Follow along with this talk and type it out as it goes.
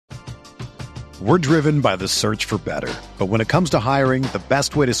We're driven by the search for better. But when it comes to hiring, the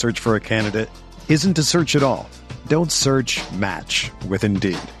best way to search for a candidate isn't to search at all. Don't search, match with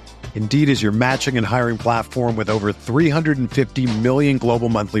Indeed. Indeed is your matching and hiring platform with over 350 million global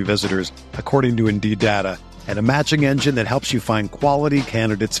monthly visitors, according to Indeed data, and a matching engine that helps you find quality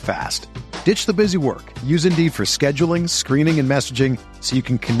candidates fast. Ditch the busy work. Use Indeed for scheduling, screening, and messaging so you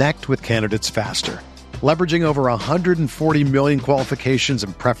can connect with candidates faster. Leveraging over 140 million qualifications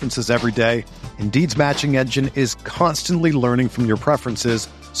and preferences every day, Indeed's matching engine is constantly learning from your preferences,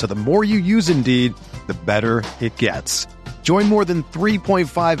 so the more you use Indeed, the better it gets. Join more than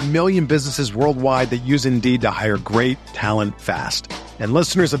 3.5 million businesses worldwide that use Indeed to hire great talent fast. And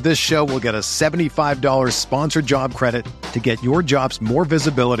listeners of this show will get a $75 sponsored job credit to get your jobs more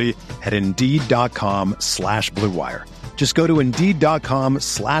visibility at Indeed.com/Blue Wire. Just go to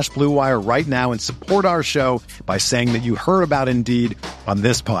Indeed.com/Blue Wire right now and support our show by saying that you heard about Indeed on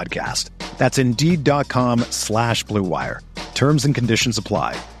this podcast. That's Indeed.com/Blue Wire. Terms and conditions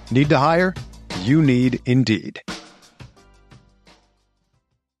apply. Need to hire? You need Indeed.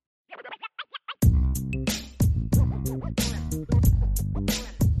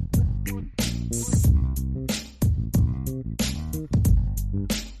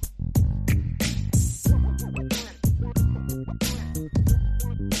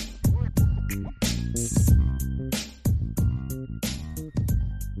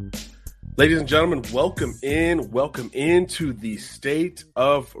 Ladies and gentlemen, welcome into the state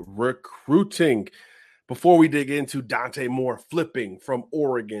of recruiting. Before we dig into Dante Moore flipping from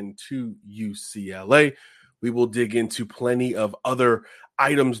Oregon to UCLA, we will dig into plenty of other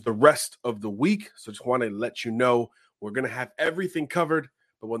items the rest of the week. So just want to let you know we're going to have everything covered.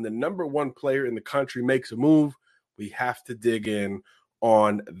 But when the number one player in the country makes a move, we have to dig in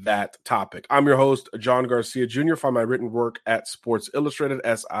on that topic. I'm your host, John Garcia Jr. Find my written work at Sports Illustrated,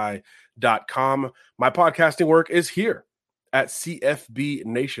 SI.com. My podcasting work is here at CFB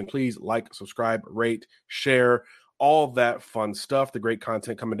Nation. Please like, subscribe, rate, share, all that fun stuff. The great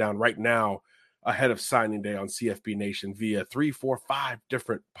content coming down right now ahead of signing day on CFB Nation via 3, 4, 5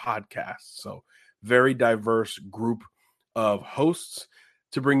 different podcasts. So very diverse group of hosts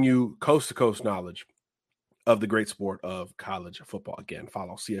to bring you coast-to-coast knowledge of the great sport of college football. Again,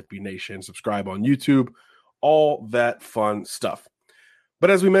 follow CFB Nation, subscribe on YouTube, all that fun stuff.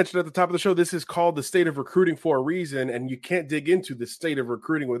 But as we mentioned at the top of the show, this is called the state of recruiting for a reason, and you can't dig into the state of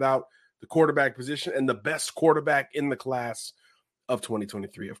recruiting without the quarterback position and the best quarterback in the class of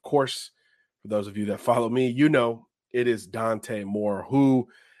 2023. Of course, for those of you that follow me, you know it is Dante Moore, who,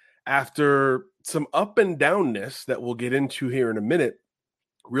 after some up and downness that we'll get into here in a minute,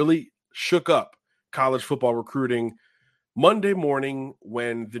 really shook up college football recruiting Monday morning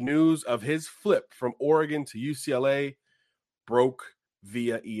when the news of his flip from Oregon to UCLA broke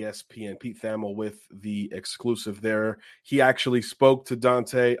via ESPN. Pete Thamel with the exclusive there. He actually spoke to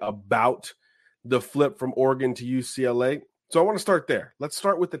Dante about the flip from Oregon to UCLA. So I want to start there. Let's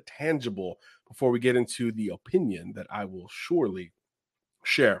start with the tangible before we get into the opinion that I will surely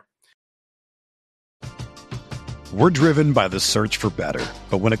share. We're driven by the search for better.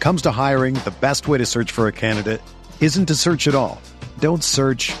 But when it comes to hiring, the best way to search for a candidate isn't to search at all. Don't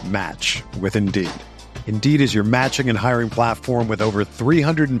search, match with Indeed. Indeed is your matching and hiring platform with over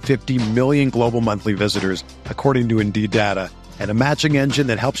 350 million global monthly visitors, according to Indeed data, and a matching engine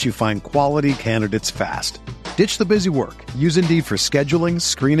that helps you find quality candidates fast. Ditch the busy work. Use Indeed for scheduling,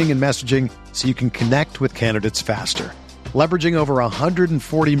 screening, and messaging so you can connect with candidates faster. Leveraging over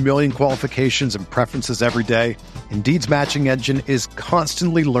 140 million qualifications and preferences every day, Indeed's matching engine is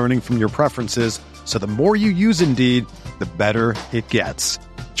constantly learning from your preferences, so the more you use Indeed, the better it gets.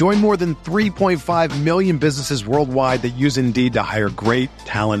 Join more than 3.5 million businesses worldwide that use Indeed to hire great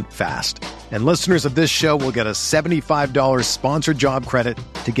talent fast. And listeners of this show will get a $75 sponsored job credit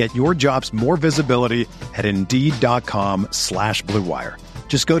to get your jobs more visibility at Indeed.com/Blue Wire.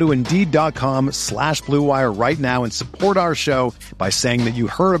 Just go to Indeed.com/Blue Wire right now and support our show by saying that you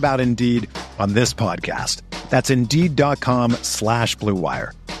heard about Indeed on this podcast. That's Indeed.com/Blue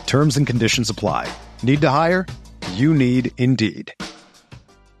Wire. Terms and conditions apply. Need to hire? You need Indeed.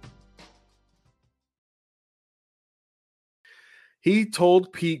 He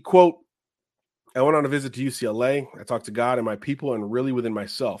told Pete, quote, "I went on a visit to UCLA. I talked to God and my people and really within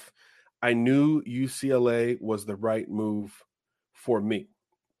myself. I knew UCLA was the right move for me."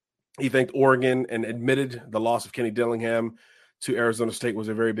 He thanked Oregon and admitted the loss of Kenny Dillingham to Arizona State was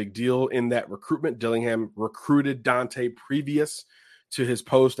a very big deal in that recruitment. Dillingham recruited Dante previous to his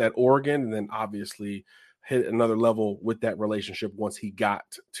post at Oregon, and then obviously hit another level with that relationship once he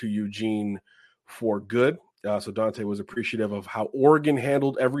got to Eugene for good. So Dante was appreciative of how Oregon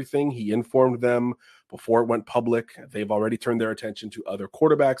handled everything. He informed them before it went public. They've already turned their attention to other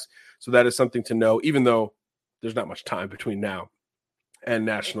quarterbacks. So that is something to know, even though there's not much time between now and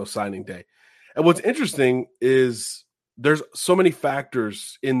National Signing Day. And what's interesting is there's so many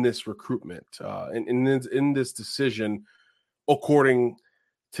factors in this recruitment, in this decision, according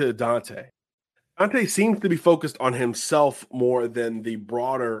to Dante. Dante seems to be focused on himself more than the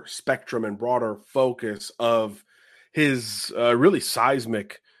broader spectrum and broader focus of his really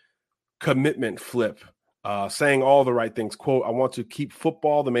seismic commitment flip, saying all the right things. Quote, I want to keep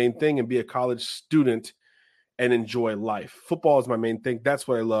football the main thing and be a college student and enjoy life. Football is my main thing. That's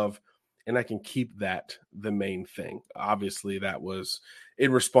what I love, and I can keep that the main thing. Obviously, that was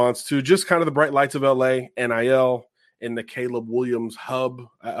in response to just kind of the bright lights of LA, NIL, in the Caleb Williams hub,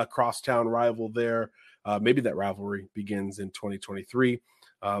 a crosstown rival there. Maybe that rivalry begins in 2023.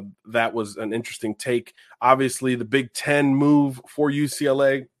 That was an interesting take. Obviously, the Big Ten move for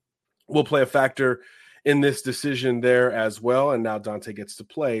UCLA will play a factor in this decision there as well. And now Dante gets to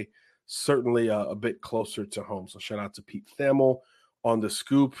play certainly a bit closer to home. So shout out to Pete Thamel on the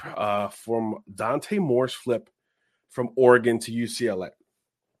scoop from Dante Moore's flip from Oregon to UCLA.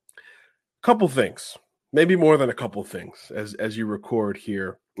 Couple things. Maybe more than a couple things as you record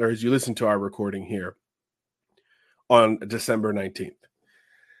here, or as you listen to our recording here on December 19th.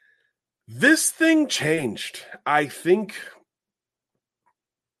 This thing changed. I think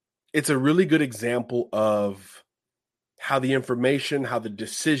it's a really good example of how the information, how the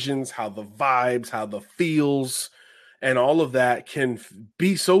decisions, how the vibes, how the feels, and all of that can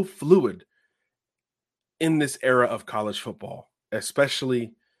be so fluid in this era of college football,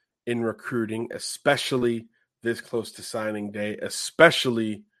 especially in recruiting, especially this close to signing day,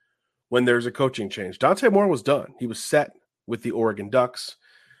 especially when there's a coaching change. Dante Moore was done. He was set with the Oregon Ducks.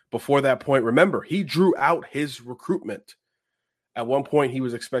 Before that point, remember, he drew out his recruitment. At one point, he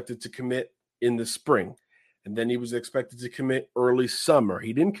was expected to commit in the spring, and then he was expected to commit early summer.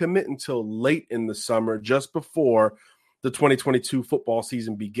 He didn't commit until late in the summer, just before the 2022 football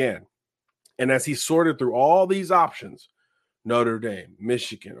season began. And as he sorted through all these options, Notre Dame,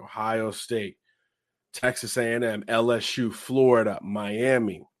 Michigan, Ohio State, Texas A&M, LSU, Florida,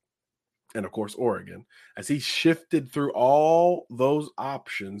 Miami, and of course, Oregon. As he shifted through all those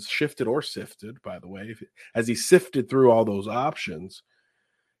options, shifted or sifted, by the way, as he sifted through all those options,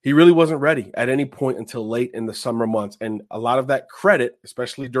 he really wasn't ready at any point until late in the summer months. And a lot of that credit,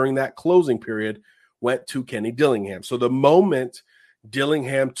 especially during that closing period, went to Kenny Dillingham. So the moment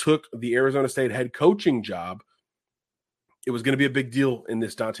Dillingham took the Arizona State head coaching job, it was going to be a big deal in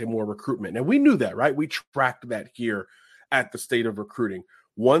this Dante Moore recruitment. And we knew that, right? We tracked that here at the State of Recruiting.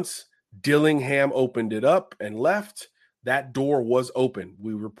 Once Dillingham opened it up and left, that door was open.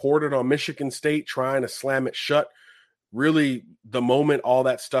 We reported on Michigan State trying to slam it shut. Really, the moment all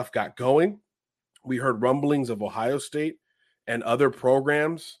that stuff got going, we heard rumblings of Ohio State and other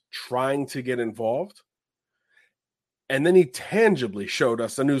programs trying to get involved. And then he tangibly showed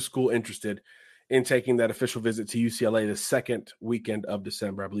us a new school interested in taking that official visit to UCLA the second weekend of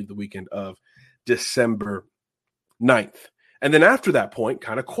December, I believe the weekend of December 9th. And then after that point,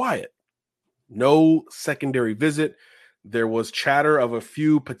 kind of quiet. No secondary visit. There was chatter of a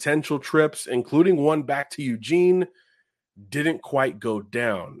few potential trips, including one back to Eugene. Didn't quite go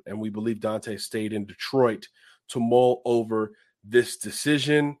down. And we believe Dante stayed in Detroit to mull over this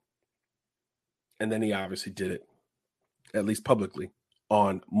decision. And then he obviously did it, at least publicly,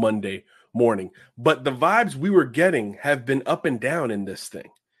 on Monday morning. But the vibes we were getting have been up and down in this thing.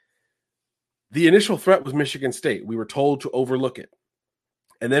 The initial threat was Michigan State. We were told to overlook it.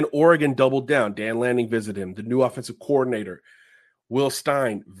 And then Oregon doubled down. Dan Lanning visited him. The new offensive coordinator, Will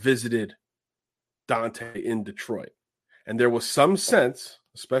Stein, visited Dante in Detroit. And there was some sense,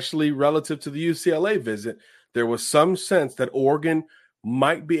 especially relative to the UCLA visit, there was some sense that Oregon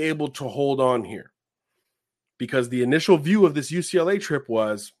might be able to hold on here. Because the initial view of this UCLA trip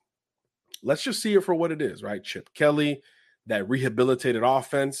was, let's just see it for what it is, right? Chip Kelly, that rehabilitated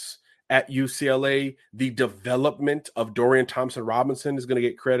offense at UCLA, the development of Dorian Thompson-Robinson is going to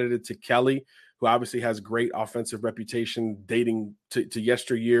get credited to Kelly, who obviously has great offensive reputation dating to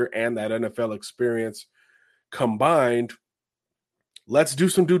yesteryear and that NFL experience combined. Let's do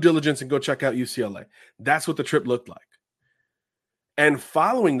some due diligence and go check out UCLA. That's what the trip looked like. And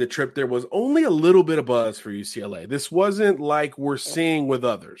following the trip, there was only a little bit of buzz for UCLA. This wasn't like we're seeing with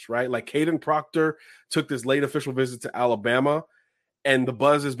others, right? Like Caden Proctor took this late official visit to Alabama, and the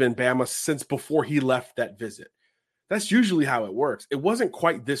buzz has been Bama since before he left that visit. That's usually how it works. It wasn't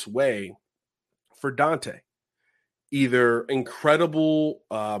quite this way for Dante. Either incredible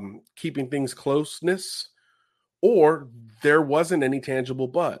keeping things closeness or there wasn't any tangible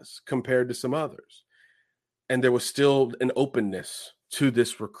buzz compared to some others. And there was still an openness to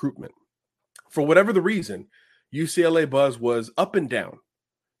this recruitment. For whatever the reason, UCLA buzz was up and down,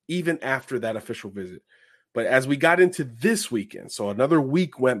 even after that official visit. But as we got into this weekend, so another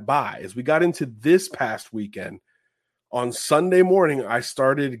week went by, as we got into this past weekend, on Sunday morning, I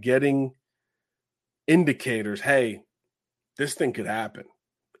started getting indicators, hey, this thing could happen,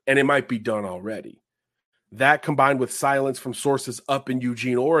 and it might be done already. That combined with silence from sources up in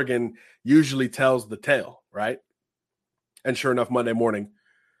Eugene, Oregon, usually tells the tale, right? And sure enough, Monday morning,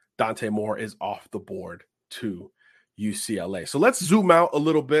 Dante Moore is off the board to UCLA. So let's zoom out a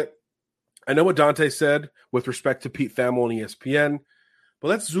little bit. I know what Dante said with respect to Pete Thamel and ESPN, but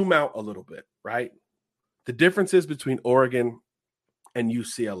let's zoom out a little bit, right? The differences between Oregon and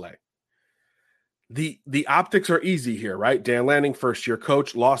UCLA. The optics are easy here, right? Dan Lanning, first-year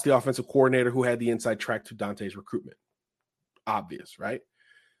coach, lost the offensive coordinator who had the inside track to Dante's recruitment. Obvious, right?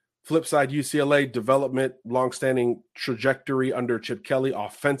 Flip side, UCLA development, longstanding trajectory under Chip Kelly,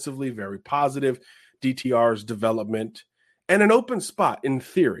 offensively, very positive. DTR's development, and an open spot in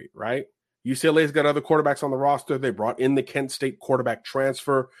theory, right? UCLA's got other quarterbacks on the roster. They brought in the Kent State quarterback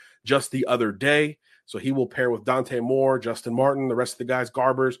transfer just the other day. So he will pair with Dante Moore, Justin Martin, the rest of the guys,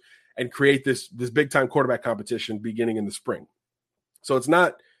 Garbers, and create this big-time quarterback competition beginning in the spring. So it's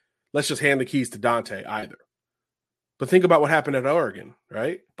not, let's just hand the keys to Dante either. But think about what happened at Oregon,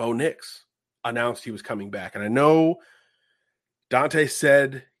 right? Bo Nix announced he was coming back. And I know Dante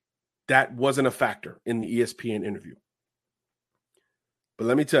said that wasn't a factor in the ESPN interview. But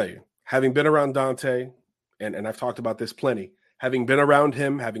let me tell you, having been around Dante, and I've talked about this plenty, having been around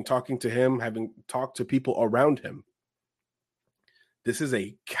him, having talking to him, having talked to people around him, this is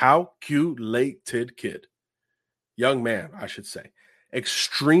a calculated kid. Young man, I should say.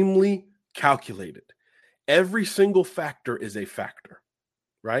 Extremely calculated. Every single factor is a factor,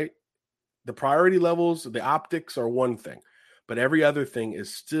 right? The priority levels, the optics are one thing, but every other thing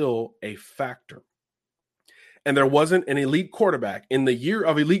is still a factor. And there wasn't an elite quarterback in the year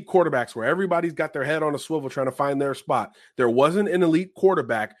of elite quarterbacks where everybody's got their head on a swivel trying to find their spot. There wasn't an elite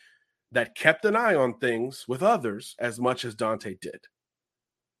quarterback that kept an eye on things with others as much as Dante did.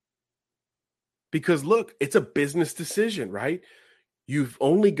 Because look, it's a business decision, right? You've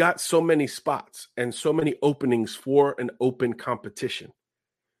only got so many spots and so many openings for an open competition.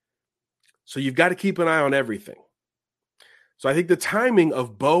 So you've got to keep an eye on everything. So I think the timing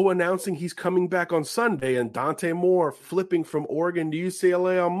of Bo announcing he's coming back on Sunday and Dante Moore flipping from Oregon to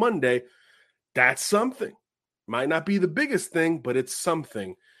UCLA on Monday, that's something. Might not be the biggest thing, but it's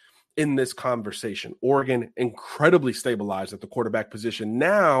something in this conversation. Oregon incredibly stabilized at the quarterback position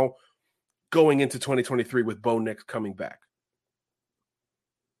now going into 2023 with Bo Nix coming back.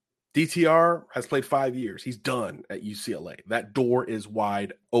 DTR has played 5 years. He's done at UCLA. That door is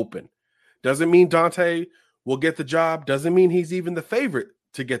wide open. Doesn't mean Dante will get the job. Doesn't mean he's even the favorite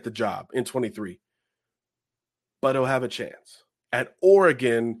to get the job in 23. But he'll have a chance. At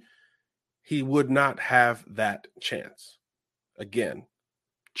Oregon, he would not have that chance. Again,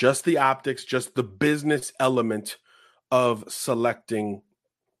 just the optics, just the business element of selecting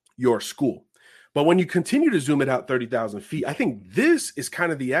your school. But when you continue to zoom it out 30,000 feet, I think this is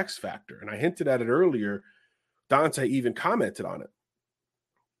kind of the X factor. And I hinted at it earlier. Dante even commented on it.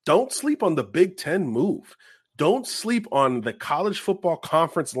 Don't sleep on the Big Ten move. Don't sleep on the college football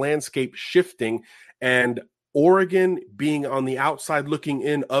conference landscape shifting and Oregon being on the outside looking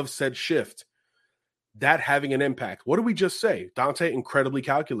in of said shift. That having an impact. What did we just say? Dante incredibly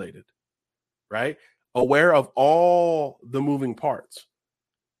calculated, right? Aware of all the moving parts.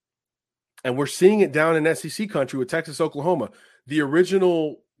 And we're seeing it down in SEC country with Texas, Oklahoma. The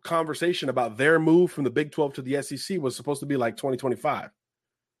original conversation about their move from the Big 12 to the SEC was supposed to be like 2025,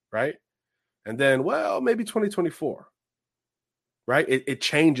 right? And then, well, maybe 2024, right? It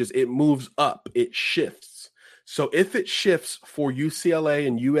changes. It moves up. It shifts. So if it shifts for UCLA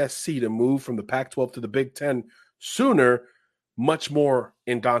and USC to move from the Pac-12 to the Big 10 sooner, much more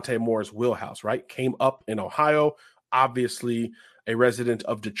in Dante Moore's wheelhouse, right? Came up in Ohio, obviously a resident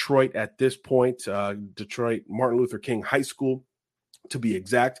of Detroit at this point, Detroit Martin Luther King High School, to be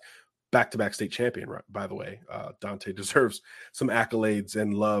exact. Back-to-back state champion, by the way. Dante deserves some accolades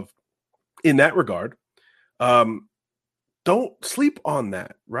and love in that regard. Don't sleep on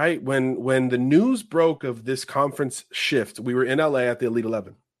that, right? When the news broke of this conference shift, we were in LA at the Elite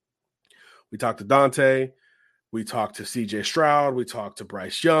 11. We talked to Dante. We talked to CJ Stroud. We talked to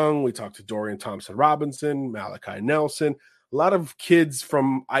Bryce Young. We talked to Dorian Thompson-Robinson, Malachi Nelson. A lot of kids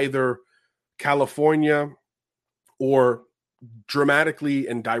from either California or dramatically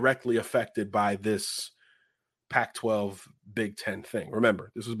and directly affected by this Pac-12 Big Ten thing.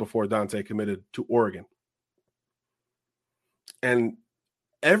 Remember, this was before Dante committed to Oregon. And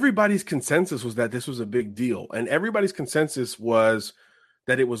everybody's consensus was that this was a big deal. And everybody's consensus was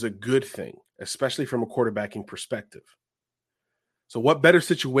that it was a good thing, especially from a quarterbacking perspective. So what better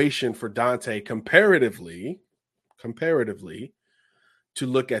situation for Dante comparatively to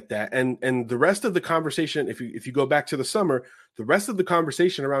look at that? And the rest of the conversation, if you go back to the summer, the rest of the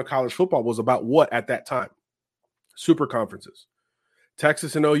conversation around college football was about what at that time? Super conferences.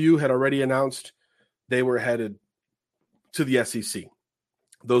 Texas and OU had already announced they were headed to the SEC.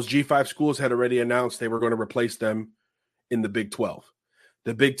 Those G5 schools had already announced they were going to replace them in the Big 12.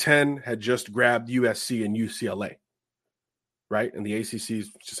 The Big 10 had just grabbed USC and UCLA, right? And the ACC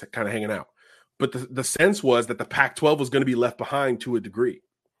is just kind of hanging out. But the sense was that the Pac-12 was going to be left behind to a degree.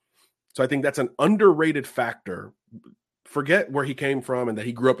 So I think that's an underrated factor. Forget where he came from and that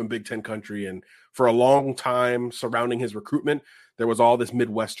he grew up in Big Ten country. And for a long time surrounding his recruitment, there was all this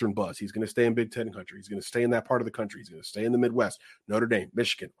Midwestern buzz. He's going to stay in Big Ten country. He's going to stay in that part of the country. He's going to stay in the Midwest. Notre Dame,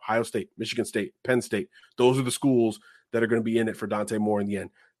 Michigan, Ohio State, Michigan State, Penn State. Those are the schools that are going to be in it for Dante Moore in the end.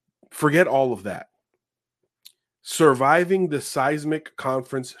 Forget all of that. Surviving the seismic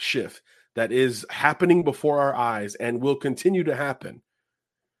conference shift that is happening before our eyes and will continue to happen,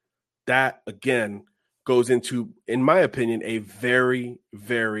 that, again, goes into, in my opinion, a very,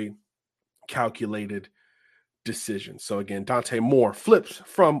 very calculated decision. So, again, Dante Moore flips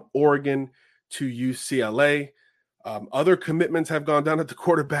from Oregon to UCLA. Other commitments have gone down at the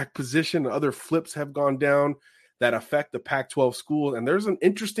quarterback position. Other flips have gone down that affect the Pac-12 schools. And there's an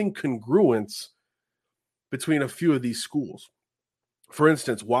interesting congruence between a few of these schools. For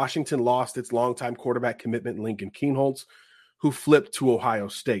instance, Washington lost its longtime quarterback commitment, Lincoln Kienholz, who flipped to Ohio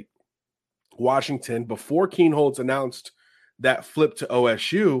State. Washington, before Kienholz announced that flip to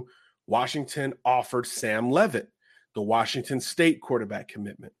OSU, Washington offered Sam Leavitt, the Washington State quarterback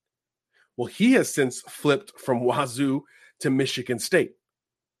commitment. Well, he has since flipped from Wazoo to Michigan State.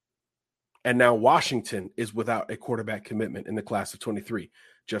 And now Washington is without a quarterback commitment in the class of 23,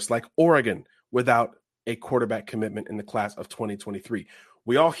 just like Oregon without a quarterback commitment in the class of 2023.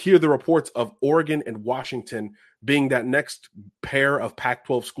 We all hear the reports of Oregon and Washington being that next pair of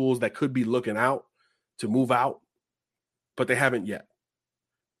Pac-12 schools that could be looking out to move out, but they haven't yet.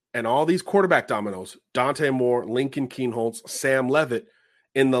 And all these quarterback dominoes, Dante Moore, Lincoln Kienholz, Sam Leavitt,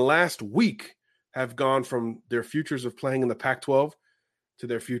 in the last week have gone from their futures of playing in the Pac-12 to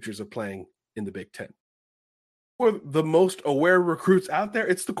their futures of playing in the Big Ten. For the most aware recruits out there,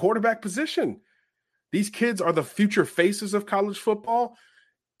 it's the quarterback position. These kids are the future faces of college football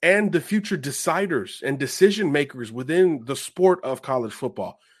and the future deciders and decision makers within the sport of college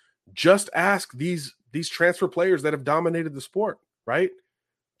football. Just ask these transfer players that have dominated the sport, right?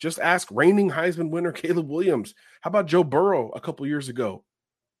 Just ask reigning Heisman winner Caleb Williams. How about Joe Burrow a couple years ago,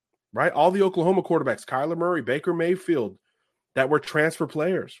 right? All the Oklahoma quarterbacks, Kyler Murray, Baker Mayfield, that were transfer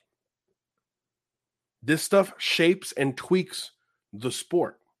players. This stuff shapes and tweaks the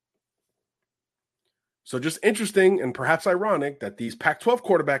sport. So just interesting and perhaps ironic that these Pac-12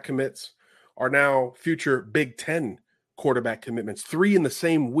 quarterback commits are now future Big Ten quarterback commitments, 3 in the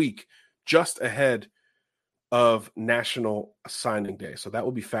same week, just ahead of National Signing Day. So that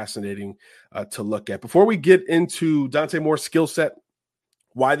will be fascinating to look at. Before we get into Dante Moore's skill set,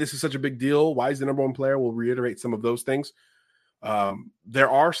 why this is such a big deal, why he's the number one player, we'll reiterate some of those things. There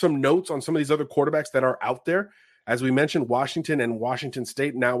are some notes on some of these other quarterbacks that are out there. As we mentioned, Washington and Washington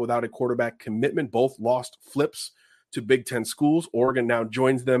State now without a quarterback commitment, both lost flips to Big Ten schools. Oregon now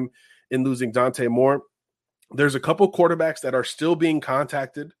joins them in losing Dante Moore. There's a couple quarterbacks that are still being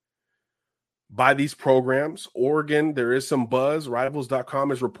contacted by these programs. Oregon, there is some buzz.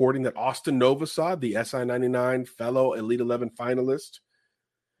 Rivals.com is reporting that Austin Novosad, the SI99 fellow Elite 11 finalist,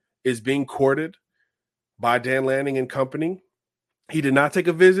 is being courted by Dan Lanning and company. He did not take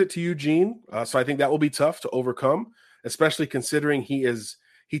a visit to Eugene, so I think that will be tough to overcome, especially considering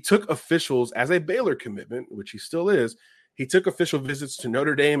he took officials as a Baylor commitment, which he still is. He took official visits to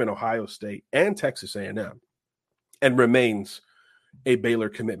Notre Dame and Ohio State and Texas A&M and remains a Baylor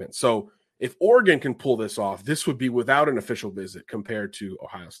commitment. So if Oregon can pull this off, this would be without an official visit compared to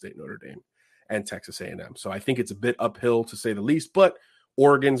Ohio State, Notre Dame, and Texas A&M. So I think it's a bit uphill to say the least, but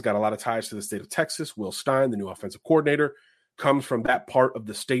Oregon's got a lot of ties to the state of Texas. Will Stein, the new offensive coordinator, comes from that part of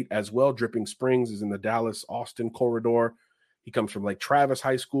the state as well. Dripping Springs is in the Dallas-Austin corridor. He comes from Lake Travis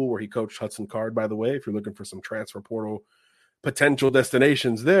High School, where he coached Hudson Card, by the way, if you're looking for some transfer portal potential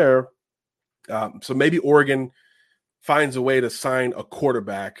destinations there. So maybe Oregon finds a way to sign a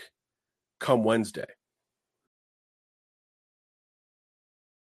quarterback come Wednesday.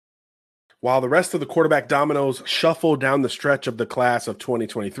 While the rest of the quarterback dominoes shuffle down the stretch of the class of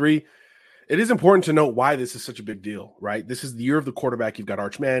 2023, it is important to note why this is such a big deal, right? This is the year of the quarterback. You've got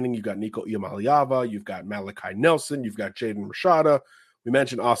Arch Manning, you've got Nico Iamaleava, you've got Malachi Nelson, you've got Jaden Rashada. We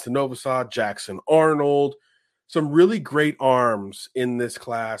mentioned Austin Novosad, Jackson Arnold, some really great arms in this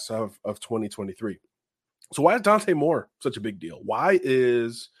class of 2023. So why is Dante Moore such a big deal? Why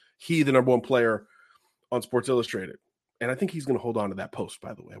is he the number one player on Sports Illustrated? And I think he's going to hold on to that post,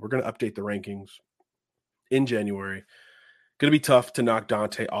 by the way. We're going to update the rankings in January. Going to be tough to knock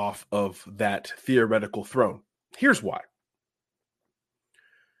Dante off of that theoretical throne. Here's why.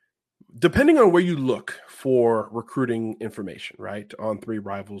 Depending on where you look for recruiting information, right? On 3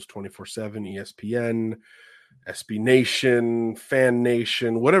 Rivals, 24/7, ESPN, SB Nation, Fan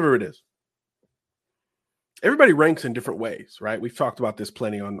Nation, whatever it is. Everybody ranks in different ways, right? We've talked about this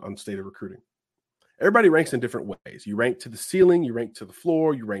plenty on State of Recruiting. Everybody ranks in different ways. You rank to the ceiling, you rank to the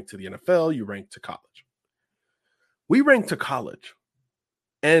floor, you rank to the NFL, you rank to college. We rank to college,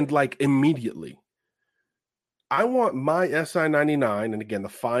 and like immediately, I want my SI-99, and again, the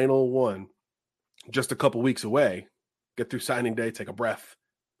final one, just a couple weeks away, get through signing day, take a breath,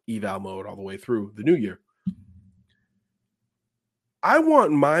 eval mode all the way through the new year. I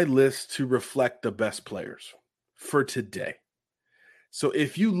want my list to reflect the best players for today. So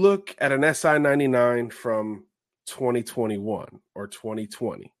if you look at an SI-99 from 2021 or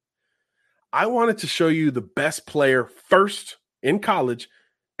 2020, I wanted to show you the best player first in college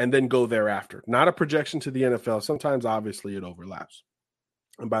and then go thereafter. Not a projection to the NFL. Sometimes, obviously, it overlaps.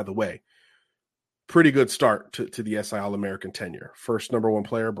 And by the way, pretty good start to the SI All-American tenure. First number one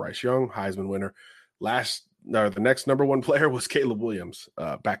player, Bryce Young, Heisman winner. The next number one player was Caleb Williams,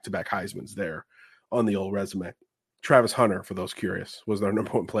 back-to-back Heismans there on the old resume. Travis Hunter, for those curious, was their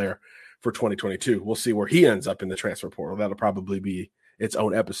number one player for 2022. We'll see where he ends up in the transfer portal. That'll probably be its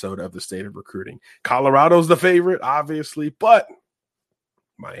own episode of the State of Recruiting. Colorado's the favorite, obviously, but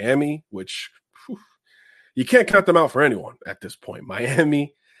Miami, which you can't count them out for anyone at this point.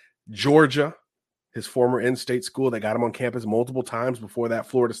 Miami, Georgia, his former in-state school that got him on campus multiple times before that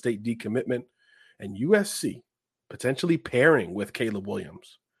Florida State decommitment, and USC potentially pairing with Caleb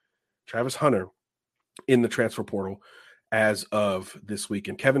Williams. Travis Hunter in the transfer portal as of this week.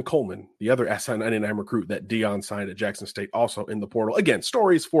 And Kevin Coleman, the other SI-99 recruit that Deion signed at Jackson State, also in the portal. Again,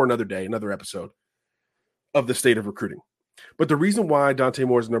 stories for another day, another episode of the State of Recruiting. But the reason why Dante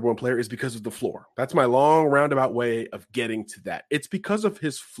Moore is the number one player is because of the floor. That's my long roundabout way of getting to that. It's because of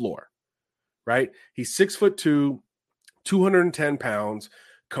his floor, right? He's 6'2", 210 pounds,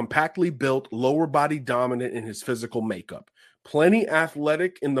 compactly built, lower body dominant in his physical makeup. Plenty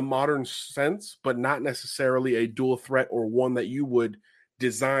athletic in the modern sense, but not necessarily a dual threat or one that you would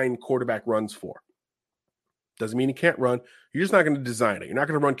design quarterback runs for. Doesn't mean he can't run. You're just not going to design it. You're not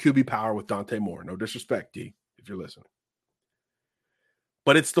going to run QB power with Dante Moore. No disrespect, D, if you're listening.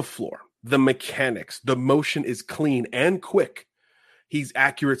 But it's the floor, the mechanics, the motion is clean and quick. He's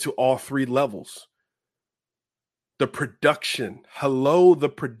accurate to all 3 levels. The production,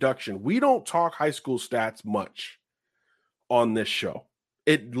 the production. We don't talk high school stats much on this show.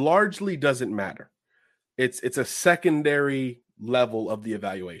 It largely doesn't matter. It's a secondary level of the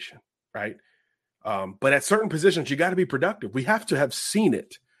evaluation, right? But at certain positions, you got to be productive. We have to have seen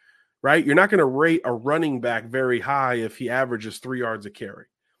it, right? You're not going to rate a running back very high if he averages 3 yards a carry.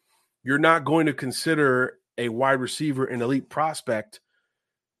 You're not going to consider a wide receiver an elite prospect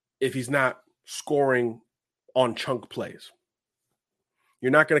if he's not scoring on chunk plays.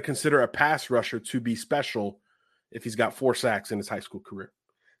 You're not going to consider a pass rusher to be special if he's got 4 sacks in his high school career.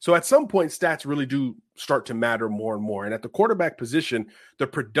 So at some point, stats really do start to matter more and more. And at the quarterback position, the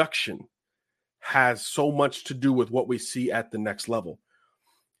production has so much to do with what we see at the next level.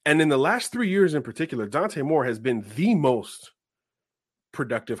 And in the last 3 years in particular, Dante Moore has been the most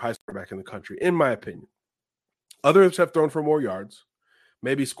productive high school quarterback in the country, in my opinion. Others have thrown for more yards,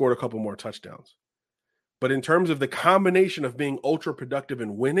 maybe scored a couple more touchdowns. But in terms of the combination of being ultra productive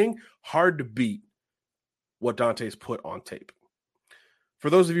and winning, hard to beat what Dante's put on tape. For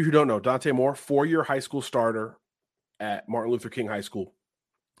those of you who don't know, Dante Moore, 4-year high school starter at Martin Luther King High School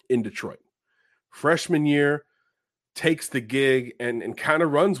in Detroit. Freshman year, takes the gig and kind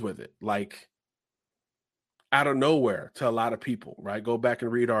of runs with it, like out of nowhere to a lot of people, right? Go back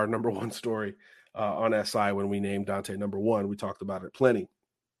and read our number 1 story on SI when we named Dante number 1. We talked about it plenty.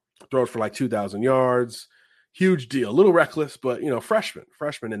 Throws for like 2,000 yards. Huge deal. A little reckless, but,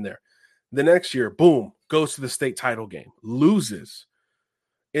 freshman in there. The next year, boom, goes to the state title game. Loses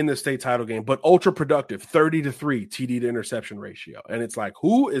in the state title game, but ultra productive, 30-3 TD to interception ratio. And it's like,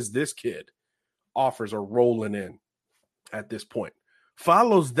 who is this kid? Offers are rolling in at this point.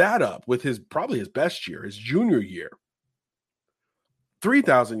 follows that up with probably his best year, his junior year.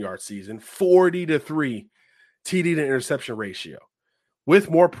 3,000-yard season, 40-3 TD to interception ratio with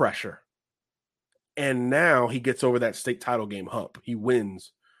more pressure. And now he gets over that state title game hump. He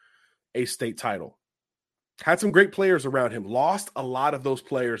wins a state title. Had some great players around him. Lost a lot of those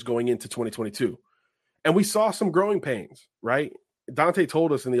players going into 2022. And we saw some growing pains, right? Dante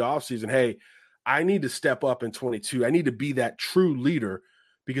told us in the offseason, hey, I need to step up in 22. I need to be that true leader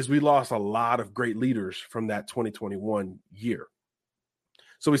because we lost a lot of great leaders from that 2021 year.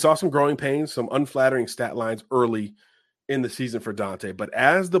 So we saw some growing pains, some unflattering stat lines early in the season for Dante. But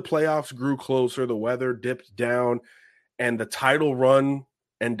as the playoffs grew closer, the weather dipped down, and the title run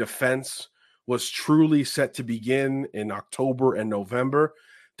and defense was truly set to begin in October and November,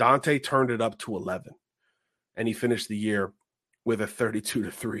 Dante turned it up to 11. And he finished the year with a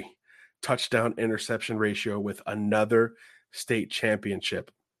 32-3 touchdown interception ratio with another state championship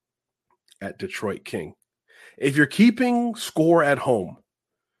at Detroit King. If you're keeping score at home,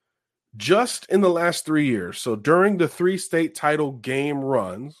 just in the last 3 years, so during the 3 state title game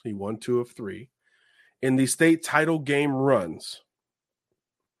runs, he won 2 of 3. In the state title game runs,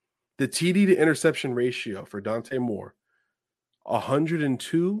 the TD to interception ratio for Dante Moore,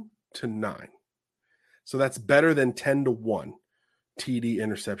 102-9. So that's better than 10-1 TD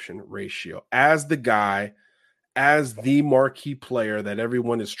interception ratio. As the guy, as the marquee player that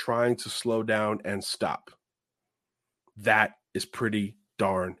everyone is trying to slow down and stop, that is pretty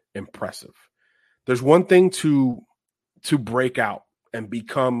darn impressive. There's one thing to break out and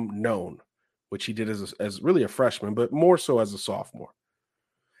become known, which he did as really a freshman, but more so as a sophomore.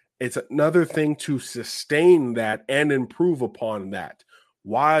 It's another thing to sustain that and improve upon that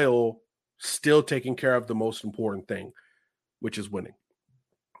while still taking care of the most important thing, which is winning.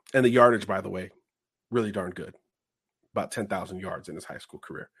 And the yardage, by the way, really darn good. About 10,000 yards in his high school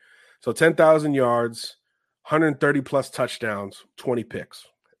career. So 10,000 yards, 130 plus touchdowns, 20 picks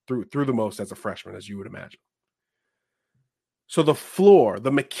through the most as a freshman, as you would imagine. So the floor,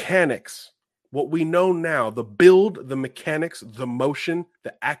 the mechanics, what we know now, the build, the mechanics, the motion,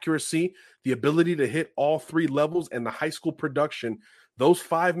 the accuracy, the ability to hit all 3 levels, and the high school production, those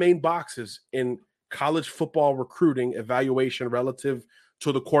 5 main boxes in college football recruiting evaluation relative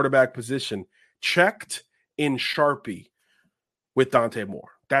to the quarterback position, checked in Sharpie with Dante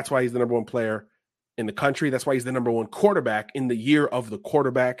Moore. That's why he's the number 1 player in the country. That's why he's the number 1 quarterback in the year of the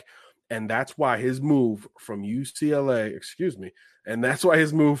quarterback. And that's why his move from UCLA, and that's why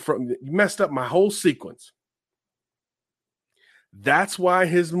his move from, you messed up my whole sequence. That's why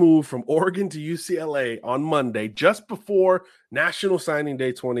his move from Oregon to UCLA on Monday, just before National Signing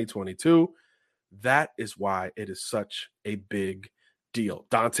Day 2022, that is why it is such a big deal.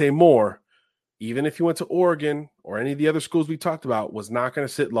 Dante Moore, even if he went to Oregon or any of the other schools we talked about, was not going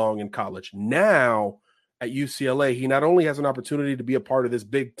to sit long in college. Now at UCLA, he not only has an opportunity to be a part of this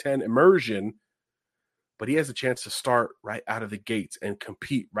Big Ten immersion, but he has a chance to start right out of the gates and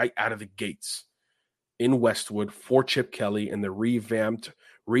compete right out of the gates in Westwood for Chip Kelly and the revamped,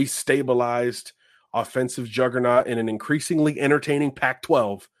 restabilized offensive juggernaut in an increasingly entertaining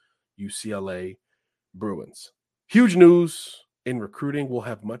Pac-12 UCLA Bruins. Huge news in recruiting. We'll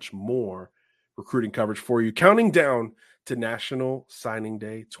have much more recruiting coverage for you, counting down to National Signing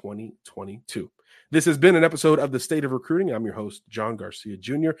Day 2022. This has been an episode of The State of Recruiting. I'm your host, John Garcia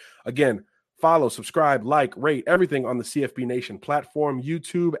Jr. Again, follow, subscribe, like, rate, everything on the CFB Nation platform,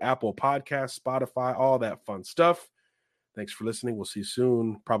 YouTube, Apple Podcasts, Spotify, all that fun stuff. Thanks for listening. We'll see you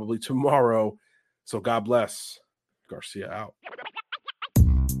soon, probably tomorrow. So God bless. Garcia out.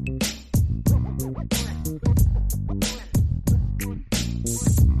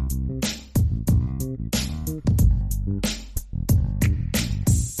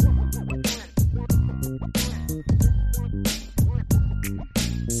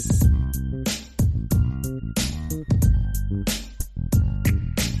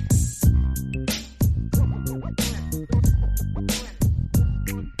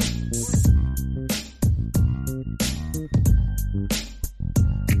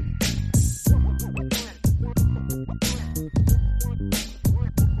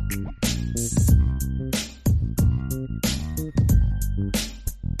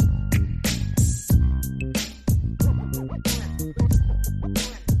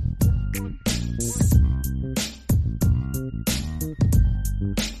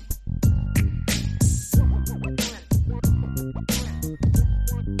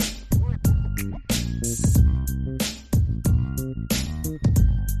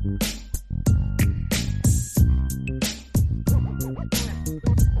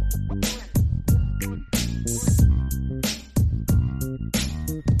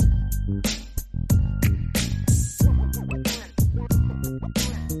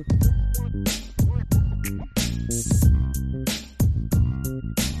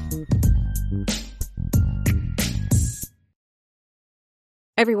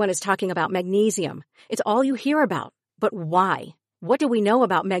 Everyone is talking about magnesium. It's all you hear about. But why? What do we know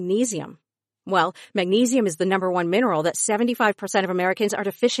about magnesium? Well, magnesium is the number one mineral that 75% of Americans are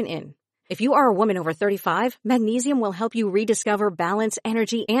deficient in. If you are a woman over 35, magnesium will help you rediscover balance,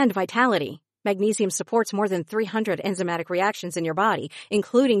 energy, and vitality. Magnesium supports more than 300 enzymatic reactions in your body,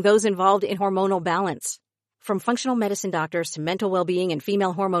 including those involved in hormonal balance. From functional medicine doctors to mental well-being and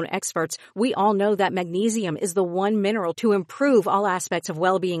female hormone experts, we all know that magnesium is the one mineral to improve all aspects of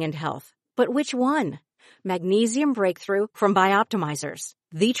well-being and health. But which one? Magnesium Breakthrough from Bioptimizers,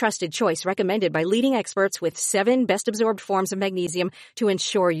 the trusted choice recommended by leading experts with 7 best-absorbed forms of magnesium to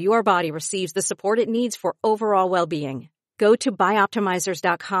ensure your body receives the support it needs for overall well-being. Go to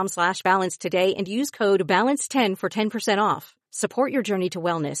bioptimizers.com/balance today and use code BALANCE10 for 10% off. Support your journey to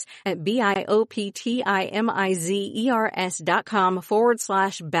wellness at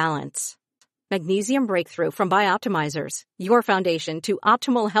bioptimizers.com/balance. Magnesium Breakthrough from Bioptimizers, your foundation to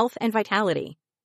optimal health and vitality.